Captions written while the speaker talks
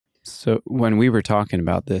So when we were talking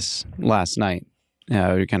about this last night, we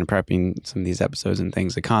were kind of prepping some of these episodes and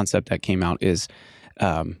things. The concept that came out is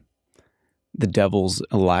the devil's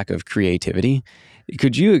lack of creativity.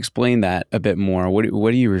 Could you explain that a bit more?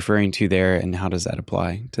 What are you referring to there, and how does that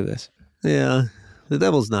apply to this? Yeah, the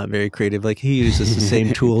devil's not very creative. Like, he uses the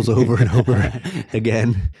same tools over and over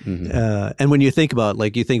again. Mm-hmm. And when you think about,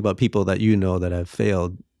 people that you know that have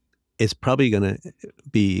failed, it's probably going to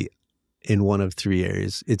be in one of three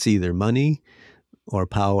areas. It's either money or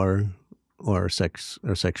power or sex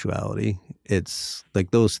or sexuality. It's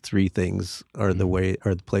like those three things are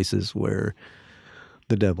the places where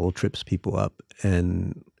the devil trips people up.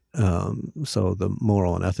 And so the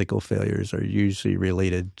moral and ethical failures are usually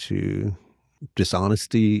related to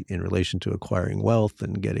dishonesty in relation to acquiring wealth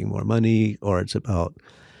and getting more money, or it's about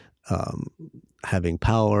having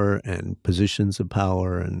power and positions of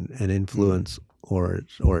power and influence, or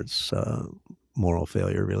it's moral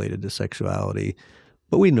failure related to sexuality.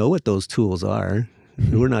 But we know what those tools are.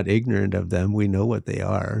 We're not ignorant of them. We know what they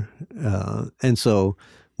are. And so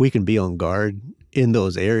we can be on guard in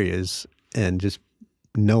those areas and just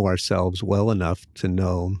know ourselves well enough to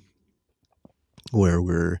know where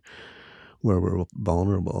we're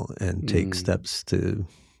vulnerable and take steps to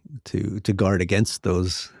guard against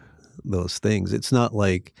those things. It's not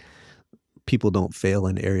like people don't fail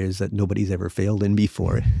in areas that nobody's ever failed in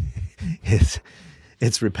before.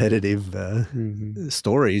 It's repetitive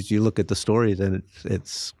stories. You look at the stories, and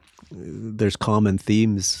there's common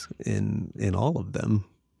themes in all of them.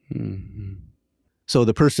 Mm-hmm. So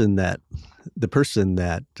the person that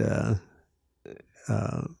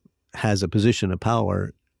has a position of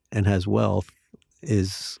power and has wealth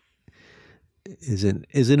is in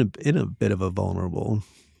a bit of a vulnerable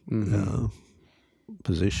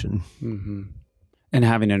position. Mm-hmm. And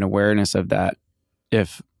having an awareness of that,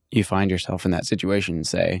 if you find yourself in that situation,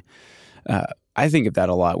 say, I think of that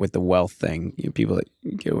a lot with the wealth thing. People that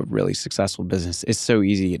get a really successful business, it's so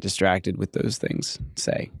easy to get distracted with those things,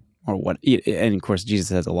 say, or what. And of course, Jesus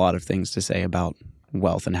has a lot of things to say about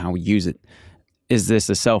wealth and how we use it. Is this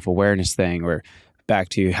a self-awareness thing, or back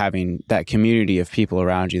to having that community of people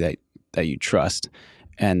around you that you trust,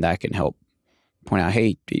 and that can help point out,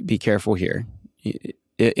 hey, be careful here.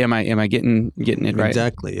 Am I getting it right?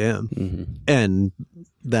 Exactly, yeah. Mm-hmm. And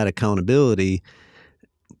that accountability,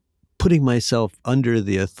 putting myself under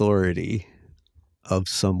the authority of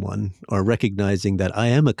someone, or recognizing that I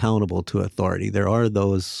am accountable to authority. There are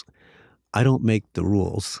those, I don't make the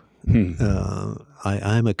rules.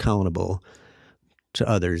 I'm accountable to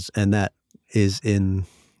others, and that is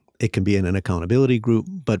it can be in an accountability group,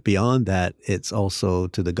 but beyond that, it's also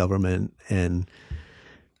to the government and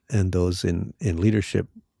those in leadership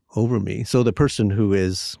over me. So the person who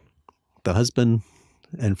is the husband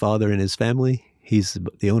and father in his family, he's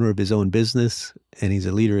the owner of his own business, and he's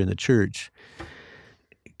a leader in the church,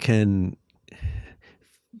 can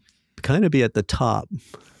kind of be at the top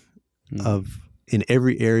in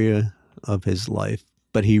every area of his life.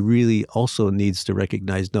 But he really also needs to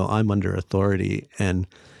recognize, no, I'm under authority.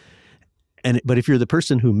 But if you're the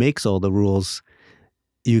person who makes all the rules,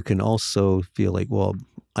 you can also feel like, well,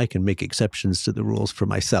 I can make exceptions to the rules for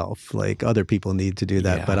myself. Like, other people need to do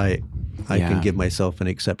that, but I can give myself an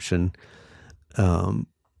exception.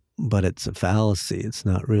 But it's a fallacy. It's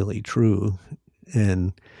not really true.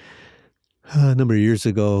 And a number of years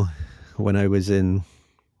ago, when I was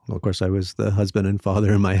of course, I was the husband and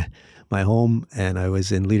father in my home, and I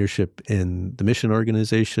was in leadership in the mission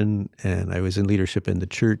organization, and I was in leadership in the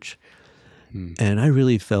church. And I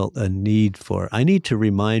really felt I need to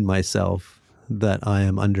remind myself that I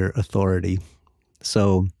am under authority.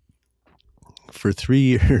 So for 3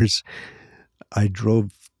 years, I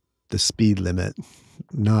drove the speed limit,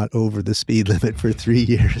 not over the speed limit, for 3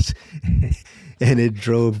 years. And it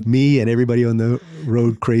drove me and everybody on the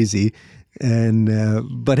road crazy.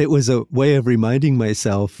 But it was a way of reminding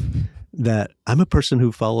myself that I'm a person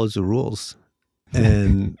who follows the rules.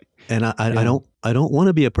 And I don't want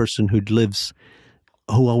to be a person who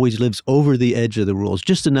always lives over the edge of the rules,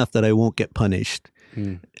 just enough that I won't get punished.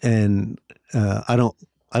 And I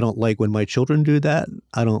don't like when my children do that.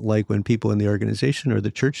 I don't like when people in the organization or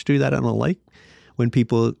the church do that. I don't like when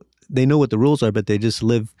people, they know what the rules are, but they just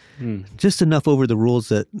live just enough over the rules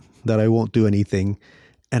that I won't do anything.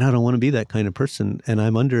 And I don't want to be that kind of person. And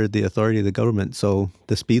I'm under the authority of the government. So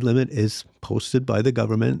the speed limit is posted by the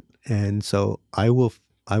government. And so I will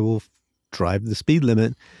drive the speed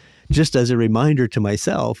limit just as a reminder to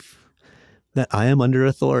myself that I am under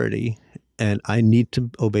authority. and I need to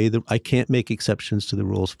obey I can't make exceptions to the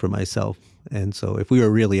rules for myself. And so if we were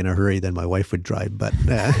really in a hurry, then my wife would drive. But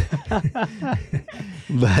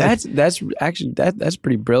that's actually that's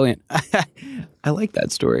pretty brilliant. I like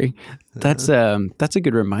that story. That's a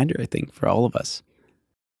good reminder, I think, for all of us.